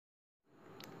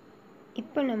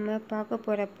இப்போ நம்ம பார்க்க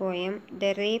போகிற poem the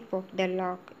rape of the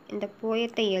lock. இந்த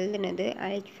போயத்தை எழுதுனது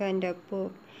அலெக்சாண்டர்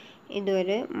போப். இது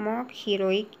ஒரு மார்க்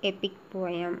ஹீரோயிக் எபிக்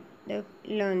போயம்.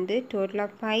 இதில் வந்து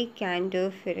டோட்டலாக 5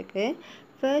 கேண்டோஸ் இருக்குது.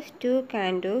 ஃபர்ஸ்ட் 2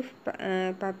 கேண்டோஸ்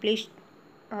பப்ளிஷ்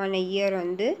ஆன இயர்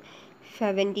வந்து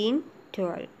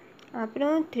 1712.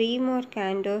 அப்புறம் 3 more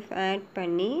கேண்டோஸ் ஆட்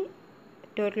பண்ணி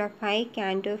டோட்டலாக 5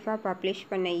 கேண்டோஸாக பப்ளிஷ்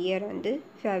பண்ண இயர் வந்து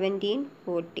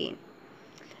 1714.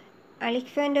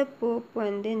 அலெக்சாண்டர் போப்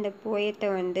வந்து இந்த போயத்தை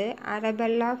வந்து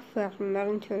அரபெல்லா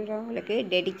ஃபெர்மர்னு சொல்கிறவங்களுக்கு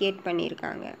டெடிகேட்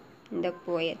பண்ணியிருக்காங்க. இந்த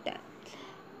போயத்தை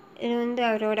இது வந்து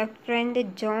அவரோட ஃப்ரெண்டு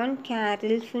ஜான்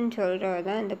கேரல்ஸ்ன்னு சொல்கிறவர்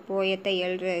தான் இந்த போயத்தை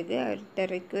எழுதுறதுக்கு அவர்கிட்ட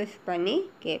ரிக்வெஸ்ட் பண்ணி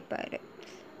கேட்பார்.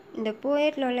 இந்த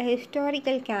போயத்தில் உள்ள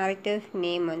ஹிஸ்டாரிக்கல் கேரக்டர்ஸ்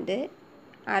நேம் வந்து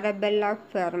அரபெல்லா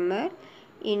ஃபெர்மர்,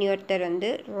 இன்னொருத்தர் வந்து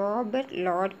ராபர்ட்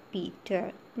லார்ட்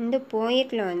பீட்டர். இந்த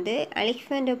போயத்தில் வந்து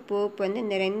அலெக்சாண்டர் போப் வந்து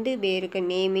இந்த 2 பேருக்கு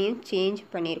நேமையும் சேஞ்ச்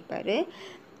பண்ணியிருப்பார்.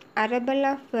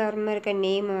 அரபெல்லா ஃபெர்மருக்கு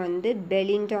நேமை வந்து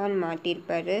பெலிண்டான்னு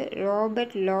மாற்றிருப்பார்.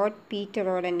 ராபர்ட் லார்ட்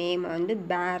பீட்டரோட நேமை வந்து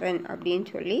பேரன் அப்படின்னு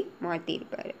சொல்லி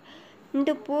மாற்றிருப்பார்.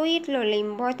 இந்த போயத்தில் உள்ள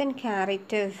இம்பார்ட்டன்ட்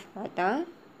கேரக்டர்ஸ் பார்த்தா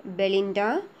பெலிண்டா,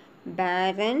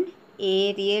 பேரன்,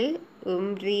 ஏரியல்,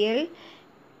 உம்ரியல்,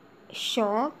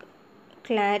 ஷாக்,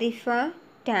 கிளாரிஃபா,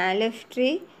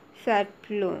 டாலஸ்ட்ரி,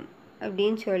 சர்ப்ளூம்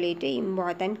அப்படின்னு சொல்லிட்டு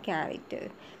இம்பார்ட்டன்ட் கேரக்டர்.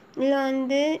 இதில்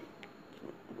வந்து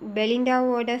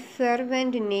பெலிண்டாவோட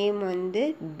சர்வெண்ட் நேம் வந்து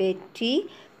பெட்டி,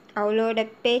 அவளோட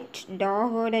பெட்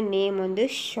டாகோட நேம் வந்து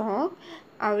ஷாக்,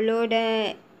 அவளோட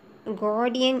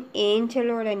கார்டியன்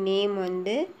ஏஞ்சலோட நேம்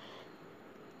வந்து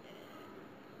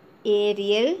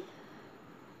ஏரியல்.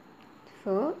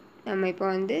 ஸோ நம்ம இப்போ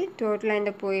வந்து டோட்டலாக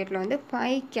இந்த போயத்தில் வந்து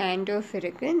 5 கேண்டோஸ்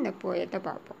இருக்குது. இந்த போயத்தை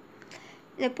பார்ப்போம்.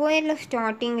 இந்த போயத்தில்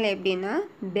ஸ்டார்டிங்கில் எப்படின்னா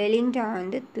பெலிண்டா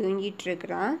வந்து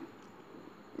தூங்கிட்டுருக்குறான்.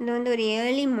 இது வந்து ஒரு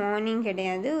ஏர்லி மார்னிங்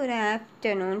கிடையாது, ஒரு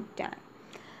ஆஃப்டர்நூன் டைம்.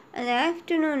 அந்த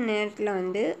ஆஃப்டர்நூன் நேரத்தில்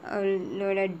வந்து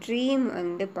அவளோட ட்ரீம்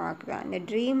வந்து பார்க்குறான். அந்த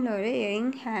ட்ரீமில் ஒரு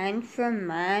யங் ஹேண்ட்ஸம்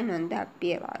மேன் வந்து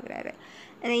அப்பியர் ஆகுறாரு.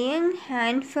 அந்த யங்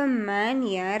ஹேண்ட்ஸம் மேன்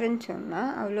யாருன்னு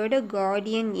சொன்னால் அவளோட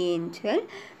கார்டியன் ஏஞ்சல்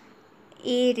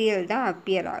ஏரியல் தான்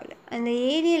அப்பியர் ஆகுது. அந்த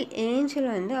ஏரியல் ஏஞ்சல்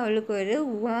வந்து அவளுக்கு ஒரு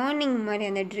வார்னிங் மாதிரி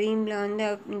அந்த ட்ரீமில் வந்து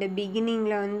இந்த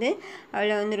பிகினிங்கில் வந்து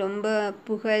அவளை வந்து ரொம்ப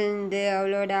புகழ்ந்து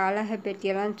அவளோட அழகை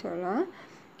பற்றியெல்லாம் சொல்லும்.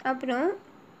 அப்புறம்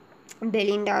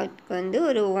பெலிண்டாவுக்கு வந்து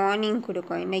ஒரு வார்னிங்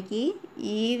கொடுக்கும், இன்றைக்கி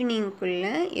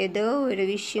ஈவினிங்குள்ளே ஏதோ ஒரு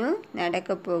விஷயம்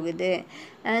நடக்க போகுது,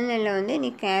 அதனால் வந்து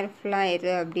நீ கேர்ஃபுல்லாக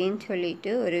இரு அப்படின்னு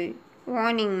சொல்லிட்டு ஒரு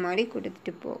வார்னிங் மாதிரி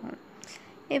கொடுத்துட்டு போகும்.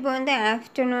 இப்போ வந்து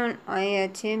ஆஃப்டர்நூன்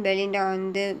ஆயாச்சு. பெலிண்டா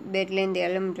வந்து பெட்லேருந்து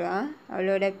எழும்புறா.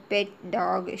 அவளோட பெட்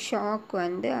டாக் ஷாக்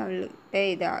வந்து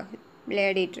அவள்கிட்ட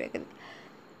விளையாடிட்டுருக்குது.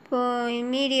 இப்போது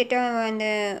இம்மீடியட்டாக அந்த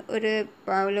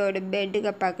அவளோட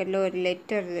பெட்டுக்கு பக்கத்தில் ஒரு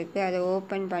லெட்டர் இருக்குது. அதை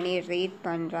ஓப்பன் பண்ணி ரீட்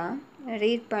பண்ணுறான்.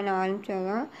 ரீட் பண்ண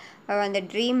ஆரம்பித்ததும் அவள் அந்த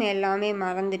ட்ரீம் எல்லாமே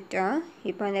மறந்துட்டான்.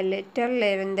 இப்போ அந்த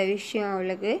லெட்டரில் இருந்த விஷயம்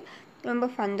அவளுக்கு ரொம்ப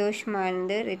சந்தோஷமாக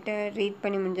இருந்து ரீட்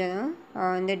பண்ணி முடிஞ்சதும்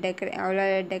அவள் வந்து அவளை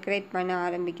டெக்கரேட் பண்ண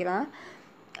ஆரம்பிக்கிறான்.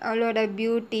 அவளோட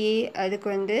பியூட்டி அதுக்கு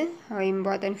வந்து அவள்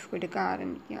இம்பார்ட்டன்ஸ் கொடுக்க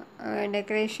ஆரம்பிக்கிறான்.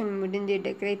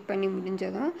 டெக்கரேட் பண்ணி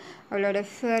முடிஞ்சதும் அவளோட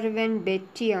சர்வெண்ட்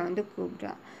பெட்டியை வந்து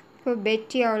கூப்பிட்றான். இப்போ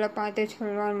பெட்டி அவளை பார்த்து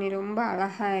சொல்கிறான், நீ ரொம்ப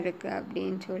அழகாக இருக்கு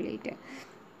அப்படின்னு சொல்லிட்டு.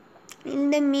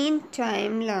 இந்த மீன்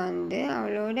டைமில் வந்து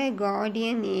அவளோட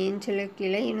கார்டியன் ஏஞ்சலுக்கு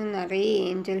கீழே இன்னும் நிறைய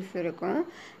ஏஞ்சல்ஸ் இருக்கும்.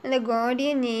 அந்த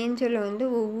கார்டியன் ஏஞ்சல் வந்து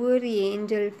ஒவ்வொரு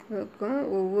ஏஞ்சல்ஸுக்கும்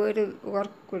ஒவ்வொரு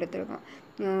ஒர்க் கொடுத்துருக்கோம்.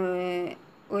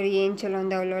 ஒரு ஏஞ்சல்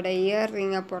வந்து அவளோட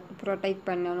இயர்ரிங்கை ப்ரொடெக்ட்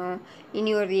பண்ணணும்,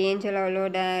 இனி ஒரு ஏஞ்சல்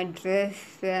அவளோட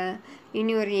ட்ரெஸ்ஸை,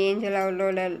 இனி ஒரு ஏஞ்சல்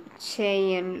அவளோட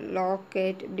செயின்,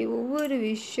 லாக்கெட், இப்படி ஒவ்வொரு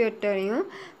விஷயத்தையும்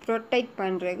ப்ரொடெக்ட்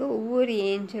பண்ணுறதுக்கு ஒவ்வொரு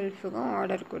ஏஞ்சல்ஸுக்கும்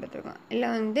ஆர்டர் கொடுத்துருக்கோம். இல்லை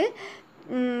வந்து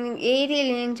ஏரியல்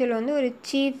ஏஞ்சல் வந்து ஒரு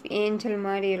சீஃப் ஏஞ்சல்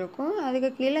மாதிரி இருக்கும். அதுக்கு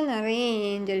கீழே நிறைய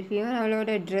ஏஞ்சல்ஸ், ஈவன்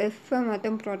அவளோட ட்ரெஸ்ஸை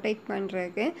மட்டும் ப்ரொடெக்ட்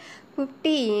பண்ணுறதுக்கு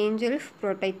 50 ஏஞ்சல்ஸ்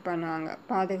ப்ரொடெக்ட் பண்ணுவாங்க,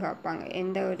 பாதுகாப்பாங்க.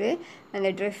 அந்த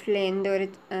ட்ரெஸ்ஸில் எந்த ஒரு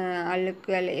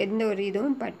அழுக்குகள் எந்த ஒரு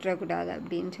இதுவும் பற்றக்கூடாது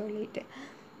அப்படின்னு சொல்லிட்டு.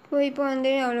 இப்போ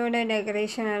வந்து அவளோட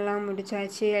டெக்கரேஷன் எல்லாம்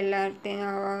முடிச்சாச்சு. எல்லார்ட்டையும்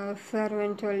அவள்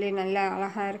சர்வன்ட் சொல்லி நல்லா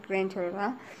அழகாக இருக்கிறேன்னு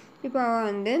சொல்கிறாள். இப்போ அவள்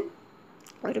வந்து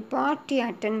ஒரு பார்ட்டி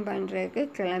அட்டன் பண்ணுறதுக்கு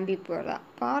கிளம்பி போகிறா.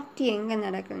 பார்ட்டி எங்கே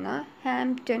நடக்குதுன்னா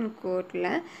ஹாம்ப்டன் கோர்ட்டில்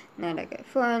நடக்குது.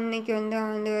 ஸோ அன்றைக்கி வந்து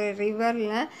ஒரு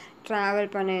ரிவரில்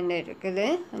ட்ராவல் பண்ண வேண்டியது இருக்குது.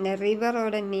 அந்த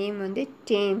ரிவரோட நேம் வந்து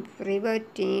டேம்ஸ். ரிவர்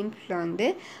டேம்ஸில் வந்து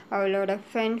அவளோட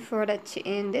ஃப்ரெண்ட்ஸோட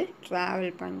சேர்ந்து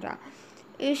ட்ராவல் பண்ணுறான்.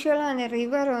 யூஸ்வலாக அந்த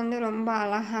ரிவர் வந்து ரொம்ப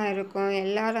அழகாக இருக்கும்.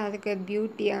 எல்லோரும் அதுக்கு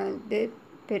பியூட்டியாக வந்து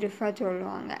பெருசாக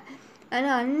சொல்லுவாங்க.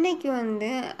 ஆனால் அன்னைக்கு வந்து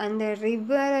அந்த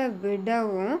ரிவரை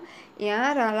விடவும்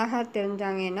யார் அழகாக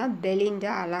தெரிஞ்சாங்கன்னா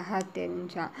பெலிண்டா அழகாக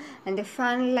தெரிஞ்சா. அந்த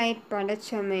சன்லைட்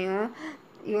படைச்சமையும்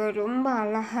இவ ரொம்ப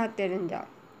அழகாக தெரிஞ்சா.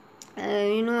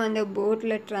 இன்னும் அந்த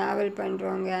போட்டில் ட்ராவல்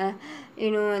பண்ணுறவங்க,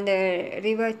 இன்னும் அந்த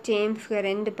ரிவர் டேம்ஸ்க்கு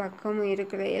 2 பக்கமும்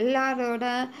இருக்கிற எல்லாரோட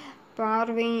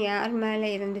பார்வையும் யார் மேலே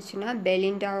இருந்துச்சுன்னா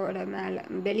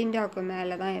பெலிண்டாவுக்கு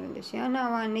மேலே தான் இருந்துச்சு. ஆனால்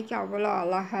அவள் அன்னைக்கு அவ்வளோ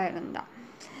அழகாக இருந்தாள்.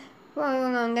 இப்போ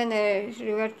அவங்க வந்து அந்த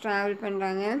ரிவர் ட்ராவல்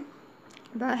பண்ணுறாங்க.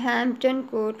 இப்போ ஹாம்ப்டன்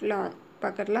கோர்ட்டில்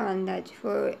பக்கத்தில் வந்தாச்சு.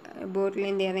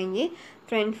 போட்லேருந்து இறங்கி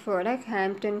ஃப்ரெண்ட்ஸோட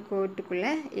ஹாம்ப்டன்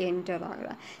கோர்ட்டுக்குள்ளே என்டர்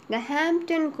ஆகலாம். இந்த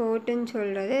ஹாம்ப்டன் கோர்ட்டுன்னு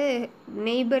சொல்கிறது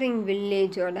நெய்பரிங்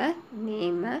வில்லேஜோட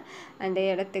நேமை அந்த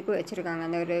இடத்துக்கு வச்சுருக்காங்க,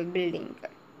 அந்த ஒரு பில்டிங்க்கு.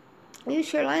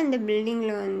 யூஸ்வலாக இந்த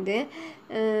பில்டிங்கில் வந்து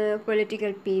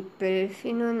பொலிட்டிக்கல் பீப்புள்ஸ்,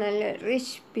 இன்னும் நல்ல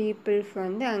ரிச் பீப்புள்ஸ்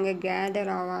வந்து அங்கே கேதர்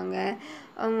ஆவாங்க.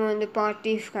 அவங்க வந்து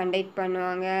பார்ட்டிஸ் கண்டக்ட்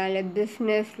பண்ணுவாங்க, இல்லை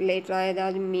பிஸ்னஸ் ரிலேட்டடாக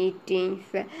ஏதாவது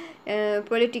meetings,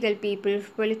 political peoples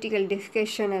political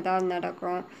discussion ஏதாவது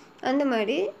நடக்கும், அந்த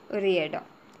மாதிரி ஒரு இடம்.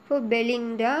 ஸோ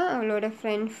பெலிண்டா அவளோட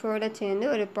ஃப்ரெண்ட்ஸோடு சேர்ந்து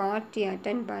ஒரு பார்ட்டி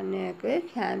அட்டன் பண்ணதுக்கு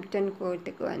ஹாம்ப்டன்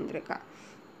கோர்ட்டுக்கு வந்திருக்கா.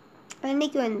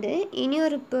 அன்றைக்கி வந்து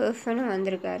இனியொரு பர்சனும்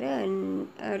வந்திருக்காரு.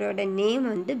 அவரோட நேம்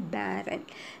வந்து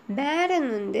பேரன்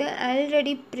வந்து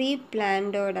ஆல்ரெடி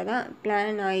பிளான்டோட தான்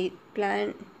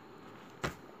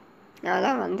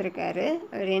தான் வந்திருக்காரு.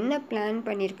 அவர் என்ன பிளான்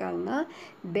பண்ணியிருக்காருன்னா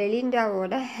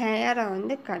பெலிண்டாவோட ஹேரை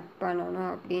வந்து கட்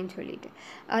பண்ணணும் அப்படின்னு சொல்லிட்டு.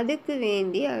 அதுக்கு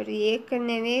வேண்டி அவர்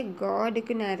ஏற்கனவே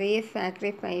காடுக்கு நிறைய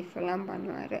சாக்ரிஃபைஸ் எல்லாம்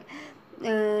பண்ணுவார்.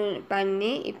 பண்ணி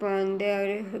இப்போ வந்து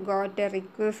அவர் காட்டை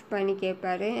ரிக்வெஸ்ட் பண்ணி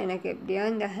கேட்பார், எனக்கு எப்படியா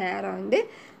இந்த ஹேரை வந்து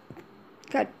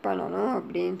கட் பண்ணணும்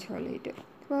அப்படின்னு சொல்லிட்டு.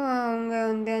 ஸோ அவங்க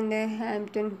வந்து அந்த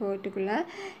ஹாம்ப்டன் கோர்ட்டுக்குள்ளே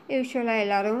யூஸ்வலாக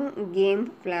எல்லோரும் கேம்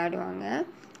விளையாடுவாங்க.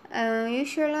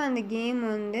 யூஸ்வலாக அந்த கேம்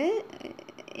வந்து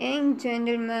யங்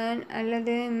ஜென்டில்மேன்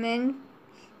அல்லது மென்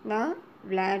தான்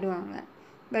விளையாடுவாங்க.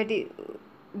 பட்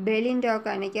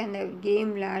பெலிண்டாவுக்கு அன்றைக்கி அந்த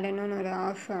கேம் விளையாடணும்னு ஒரு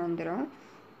ஆசை வந்துடும்.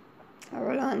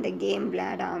 அவ்வளோ அந்த கேம்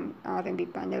விளையாட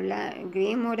ஆரம்பிப்பேன். அந்த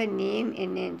கேமோட நேம்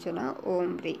என்னன்னு சொன்னால்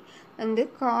ஓம்ப்ரி. வந்து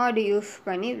கார்டு யூஸ்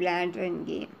பண்ணி விளையாடுற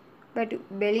கேம். பட்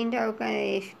பெலிண்டாவுக்கு அந்த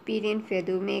எக்ஸ்பீரியன்ஸ்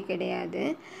எதுவுமே கிடையாது.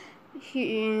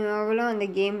 அவ்வளோ அந்த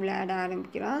கேம் விளையாட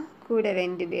ஆரம்பிக்கிறான் கூட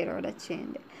 2 பேரோட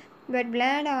சேர்ந்து. பட்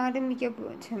விளையாட ஆரம்பிக்க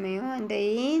சமயம் அந்த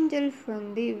ஏஞ்சல்ஸ்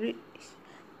வந்து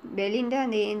பெலிண்டா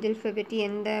அந்த ஏஞ்சல்ஸை பற்றி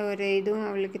எந்த ஒரு இதுவும்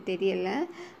அவளுக்கு தெரியலை.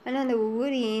 ஆனால் அந்த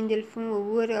ஒவ்வொரு ஏஞ்சல்ஸும்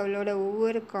அவளோட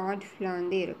ஒவ்வொரு கார்ட்ஸில்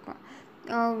வந்து இருக்கும்.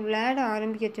 அவள் விளையாட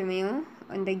ஆரம்பிக்க சமயம்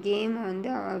அந்த கேமை வந்து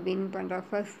அவள் வின் பண்ணுறாள்.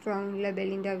 ஃபர்ஸ்ட் ரவுண்டில்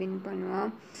பெலிண்டா வின்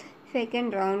பண்ணுவாள்,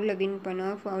 செகண்ட் ரவுண்டில் வின்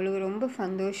பண்ணுவாள். ஸோ அவளுக்கு ரொம்ப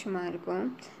சந்தோஷமாக இருக்கும்.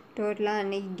 டோட்டலாக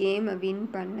அன்றைக்கி கேமை வின்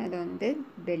பண்ணது வந்து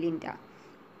பெலிண்டா.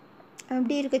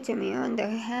 அப்படி இருக்க சமயம் அந்த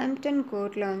ஹாம்ப்டன்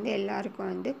கோர்ட்டில் வந்து எல்லாருக்கும்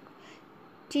வந்து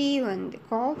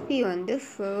காஃபி வந்து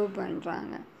சர்வ்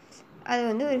பண்ணுறாங்க. அது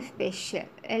வந்து ஒரு ஸ்பெஷல்.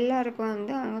 எல்லாருக்கும்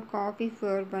வந்து அவங்க காஃபி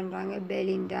சர்வ் பண்ணுறாங்க.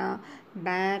 பெலிண்டா,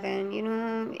 பேரன்,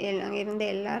 இன்னும் அங்கே இருந்த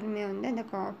எல்லாருமே வந்து அந்த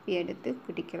காஃபி எடுத்து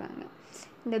குடிக்கிறாங்க.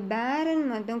 இந்த பேரன்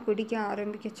மட்டும் குடிக்க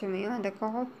ஆரம்பிக்க சமயம் அந்த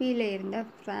காஃபியில் இருந்த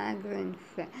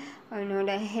ஃப்ராக்ரன்ஸ்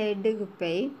அவனோட ஹெட்டுக்கு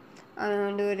போய்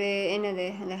அவனோட ஒரு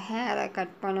அந்த ஹேரை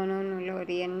கட் பண்ணணும்னு உள்ள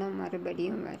ஒரு எண்ணம்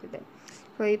மறுபடியும் வருது.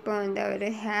 ஸோ இப்போ வந்து அவர்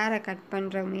ஹேரை கட்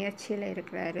பண்ணுற முயற்சியில்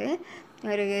இருக்கிறாரு.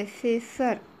 அவருக்கு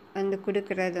சிசர் வந்து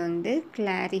கொடுக்குறது வந்து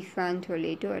கிளாரிஃபான்னு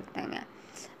சொல்லிட்டு ஒருத்தாங்க.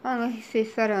 அவங்க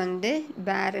சிசரை வந்து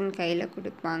பேரன் கையில்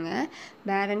கொடுப்பாங்க.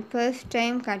 பேரன் ஃபர்ஸ்ட்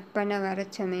டைம் கட் பண்ண வர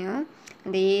சமயம்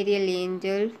அந்த ஏரியல்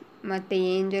ஏஞ்சல் மற்ற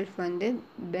ஏஞ்சல்ஸ் வந்து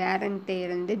பேரன்கிட்ட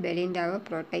இருந்து பெலிண்டாவை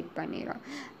ப்ரொடெக்ட் பண்ணிடும்.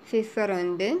 சிசர்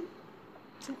வந்து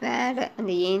வேறு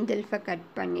அந்த ஏஞ்சல்ஸை கட்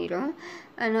பண்ணிடும்.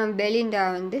 ஆனால் பெலிண்டா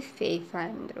வந்து சேஃபாக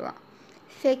இருந்துருவாள்.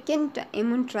 செகண்ட்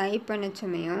டைமும் ட்ரை பண்ண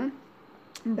சமயம்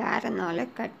பேரனால்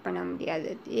கட் பண்ண முடியாது.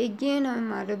 எகெயின்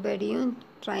அவன் மறுபடியும்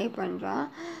ட்ரை பண்ணுறான்.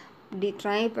 இப்படி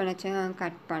ட்ரை பண்ணச்ச அவன்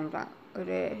கட் பண்ணுறான்.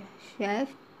 ஒரு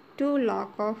 2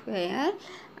 லாக் ஆஃப் ஹேர்,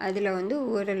 அதில் வந்து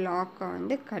ஒரு லாக்கை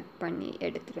வந்து கட் பண்ணி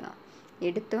எடுத்துடுறான்.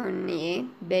 எடுத்த உடனே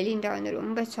பெலிண்டா வந்து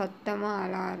ரொம்ப சத்தமாக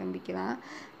அழ ஆரம்பிக்கிறான்.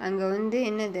 அங்கே வந்து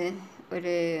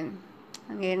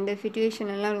அங்கே இருந்த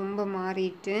சிச்சுவேஷன் எல்லாம் ரொம்ப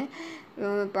மாறிட்டு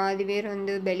பாதி பேர்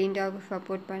வந்து பெலிண்டாவுக்கு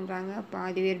சப்போர்ட் பண்ணுறாங்க,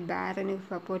 பாதி பேர் பேரனுக்கு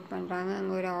சப்போர்ட் பண்ணுறாங்க.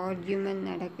 அங்கே ஒரு ஆர்கியூமெண்ட்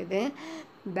நடக்குது.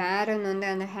 பேரன் வந்து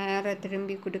அந்த ஹேரை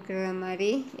திரும்பி கொடுக்குற மாதிரி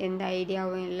எந்த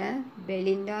ஐடியாவும் இல்லை.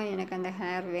 பெலிண்டா எனக்கு அந்த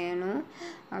ஹேர் வேணும்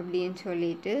அப்படின்னு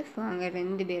சொல்லிட்டு ஸோ அங்கே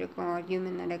 2 பேருக்கும்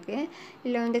ஆர்கியூமெண்ட் நடக்குது.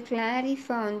 இல்லை வந்து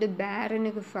கிளாரிஃபா வந்து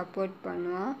பேரனுக்கு சப்போர்ட்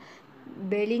பண்ணுவான்.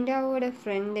 பெலிண்டாவோட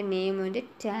ஃப்ரெண்டு நேம் வந்து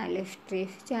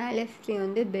சாலஸ்ட்ரி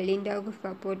வந்து பெலிண்டாவுக்கு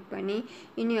சப்போர்ட் பண்ணி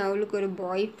இனி அவளுக்கு ஒரு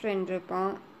பாய் ஃப்ரெண்ட்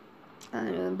இருப்பான்,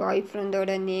 பாய்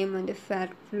ஃப்ரெண்டோட நேம் வந்து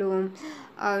ஃபேர் ப்ளூம்.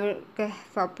 அவருக்கு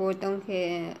சப்போர்ட்டும்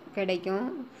கிடைக்கும்.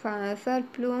 ஃபேர்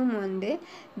ப்ளூம் வந்து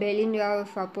பெலிண்டாவை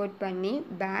சப்போர்ட் பண்ணி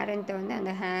பேரன்ட்ட வந்து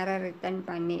அந்த ஹேரை ரிட்டர்ன்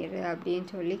பண்ணிடு அப்படின்னு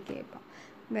சொல்லி கேட்பான்.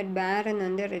 பட் பேரன்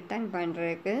வந்து ரிட்டர்ன்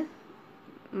பண்ணுறதுக்கு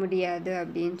முடியாது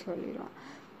அப்படின்னு சொல்லிடுவான்.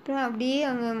 அப்புறம் அப்படியே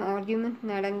அங்கே ஆர்கியூமெண்ட்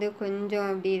நடந்து கொஞ்சம்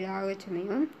அப்படி இதாக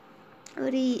சமயம்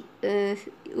ஒரு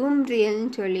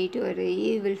உம்ரியல்னு சொல்லிட்டு ஒரு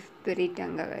ஈவில் ஸ்பிரிட்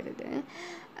அங்கே வருது.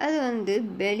 அது வந்து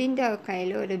பெலிண்டா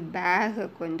கையில் ஒரு பேகை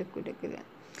கொண்டு கொடுக்குது.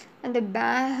 அந்த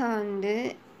பேகை வந்து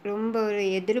ரொம்ப ஒரு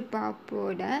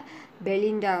எதிர்பார்ப்போட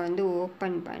பெலிண்டா வந்து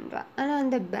ஓப்பன் பண்ணுறா. ஆனால்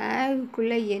அந்த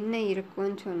பேகுக்குள்ளே என்ன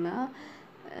இருக்குன்னு சொன்னால்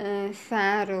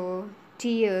ஃபேரோ,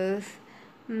 டியர்ஸ்,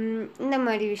 இந்த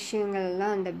மாதிரி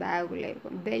விஷயங்கள்லாம் அந்த பேகுள்ளே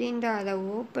இருக்கும். பெலிண்டா அதை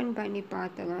ஓப்பன் பண்ணி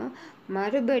பார்த்ததும்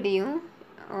மறுபடியும்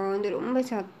வந்து ரொம்ப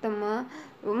சத்தமாக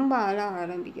ரொம்ப அழ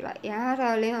ஆரம்பிக்கிறாள்.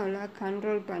 யாராலையும் அவளை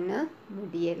கண்ட்ரோல் பண்ண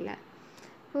முடியலை.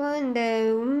 இப்போ இந்த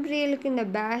உம்ரியலுக்கு இந்த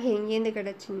பேக் எங்கேருந்து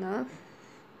கிடச்சுன்னா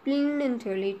ஸ்ப்ளின்னு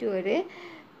சொல்லிட்டு ஒரு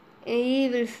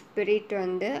ஈவில் ஸ்பிரிட்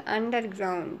வந்து அண்டர்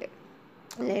கிரவுண்டு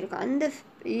இருக்கும். அந்த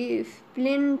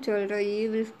ஸ்ப்ளின் சொல்கிற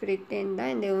ஈவில் ஸ்பிரிட்டேன்னு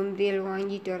தான் இந்த உம்ரியல்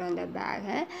வாங்கிட்டு வரும்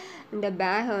அந்த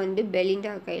பேகை வந்து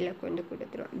பெலிண்டா கையில் கொண்டு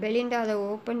கொடுத்துரும். பெலிண்டா அதை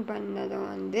ஓப்பன் பண்ணதும்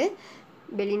வந்து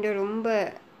பெலிண்டா ரொம்ப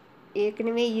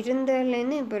ஏற்கனவே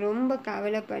இருந்ததுலேருந்து இப்போ ரொம்ப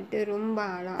கவலைப்பட்டு ரொம்ப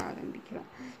அழ ஆரம்பிக்கிறான்.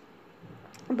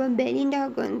 இப்போ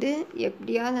பெலிண்டாவுக்கு வந்து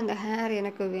எப்படியாவது அந்த ஹேர்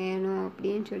எனக்கு வேணும்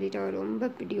அப்படின்னு சொல்லிட்டு அவர் ரொம்ப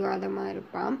பிடிவாதமாக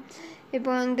இருப்பான்.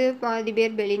 இப்போ வந்து பாதி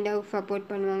பேர் பெலிண்டாவுக்கு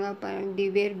சப்போர்ட் பண்ணுவாங்க, பாதி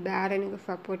பேர் பேரனுக்கு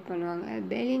சப்போர்ட் பண்ணுவாங்க.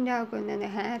 பெலிண்டாவுக்கு வந்து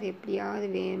அந்த ஹேர் எப்படியாவது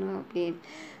வேணும் அப்படின்னு.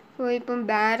 ஸோ இப்போ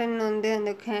பேரன் வந்து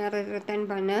அந்த ஹேரை ரிட்டர்ன்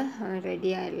பண்ண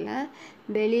ரெடியாக இல்லை.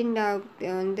 பெலிண்டாவுக்கு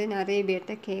வந்து நிறைய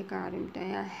பேர்கிட்ட கேட்க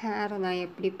ஆரம்பித்தேன், ஹேரை நான்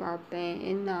எப்படி பார்ப்பேன்,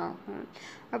 என்ன ஆகும்.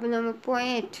 அப்போ நம்ம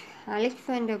போயட்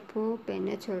அலெக்சாண்டர் போப்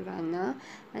என்ன சொல்கிறான்னா,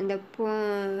 அந்த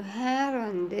ஹேர்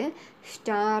வந்து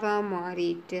ஸ்டாராக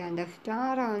மாறிட்டு அந்த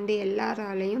ஸ்டாரை வந்து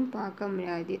எல்லாராலையும் பார்க்க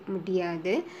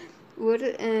முடியாது. ஒரு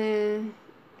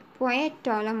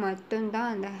பொயட்டால்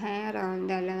மட்டும்தான் அந்த ஹேரை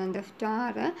வந்து அல்லது அந்த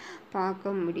ஸ்டாரை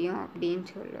பார்க்க முடியும் அப்படின்னு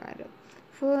சொல்லுவார்.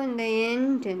 ஸோ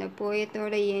இந்த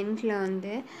போயத்தோட எண்டில்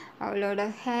வந்து அவளோட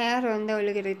ஹேர் வந்து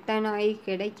அவளுக்கு ரிட்டர்ன் ஆகி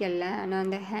கிடைக்கல. ஆனால்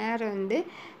அந்த ஹேர் வந்து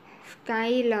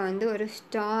ஸ்கையில் வந்து ஒரு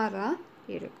ஸ்டாராக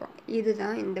இருக்கும்.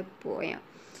 இதுதான் இந்த போயம்.